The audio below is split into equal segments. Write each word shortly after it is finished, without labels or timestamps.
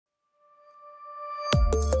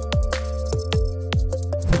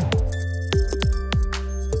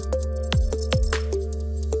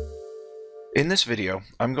In this video,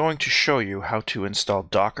 I'm going to show you how to install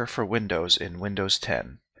Docker for Windows in Windows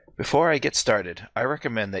 10. Before I get started, I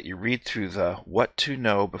recommend that you read through the What to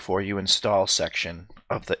Know Before You Install section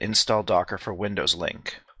of the Install Docker for Windows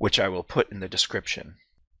link, which I will put in the description.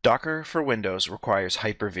 Docker for Windows requires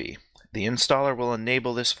Hyper-V. The installer will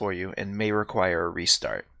enable this for you and may require a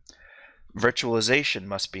restart. Virtualization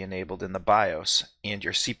must be enabled in the BIOS, and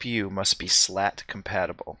your CPU must be SLAT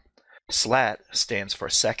compatible. SLAT stands for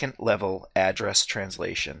Second Level Address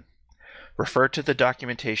Translation. Refer to the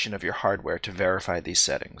documentation of your hardware to verify these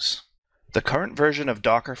settings. The current version of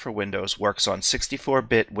Docker for Windows works on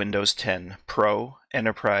 64-bit Windows 10 Pro,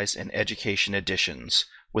 Enterprise, and Education editions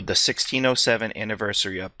with the 1607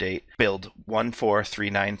 anniversary update build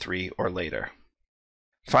 14393 or later.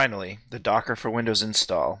 Finally, the Docker for Windows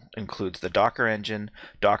install includes the Docker Engine,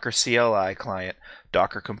 Docker CLI client,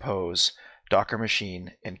 Docker Compose, Docker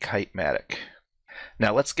Machine, and Kitematic.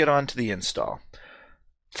 Now let's get on to the install.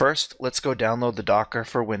 First, let's go download the Docker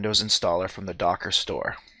for Windows installer from the Docker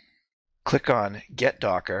store. Click on Get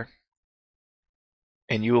Docker,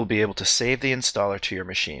 and you will be able to save the installer to your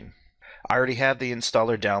machine. I already have the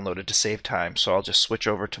installer downloaded to save time, so I'll just switch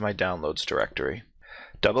over to my Downloads directory.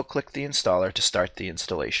 Double-click the installer to start the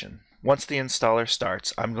installation. Once the installer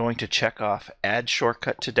starts, I'm going to check off Add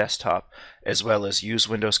Shortcut to Desktop, as well as Use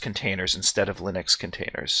Windows Containers instead of Linux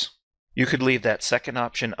containers. You could leave that second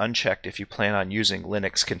option unchecked if you plan on using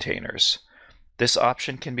Linux containers. This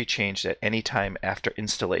option can be changed at any time after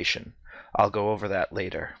installation. I'll go over that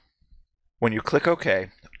later. When you click OK,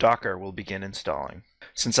 Docker will begin installing.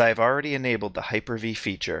 Since I have already enabled the Hyper-V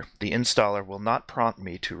feature, the installer will not prompt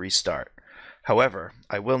me to restart. However,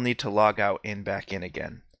 I will need to log out and back in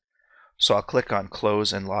again. So I'll click on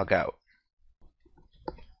Close and Log Out.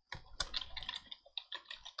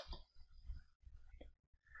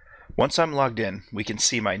 Once I'm logged in, we can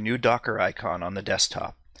see my new Docker icon on the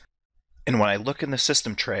desktop. And when I look in the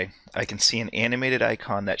system tray, I can see an animated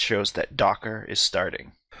icon that shows that Docker is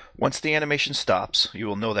starting. Once the animation stops, you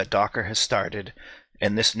will know that Docker has started,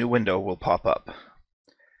 and this new window will pop up.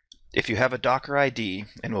 If you have a Docker ID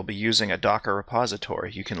and will be using a Docker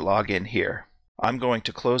repository, you can log in here. I'm going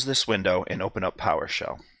to close this window and open up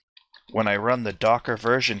PowerShell. When I run the Docker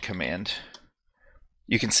version command,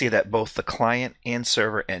 you can see that both the client and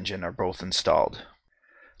server engine are both installed.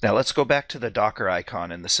 Now let's go back to the Docker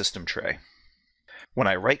icon in the system tray. When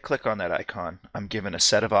I right-click on that icon, I'm given a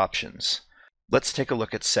set of options. Let's take a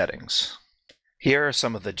look at settings. Here are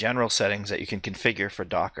some of the general settings that you can configure for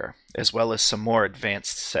Docker, as well as some more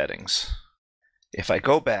advanced settings. If I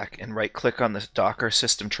go back and right-click on the Docker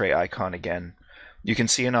system tray icon again, you can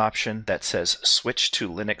see an option that says Switch to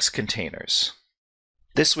Linux Containers.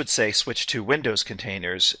 This would say Switch to Windows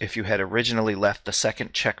Containers if you had originally left the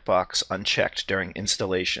second checkbox unchecked during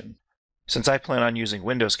installation. Since I plan on using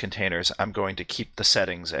Windows containers, I'm going to keep the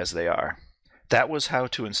settings as they are. That was how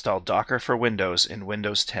to install Docker for Windows in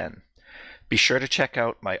Windows 10. Be sure to check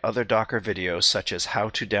out my other Docker videos, such as how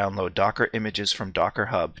to download Docker images from Docker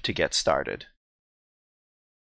Hub to get started.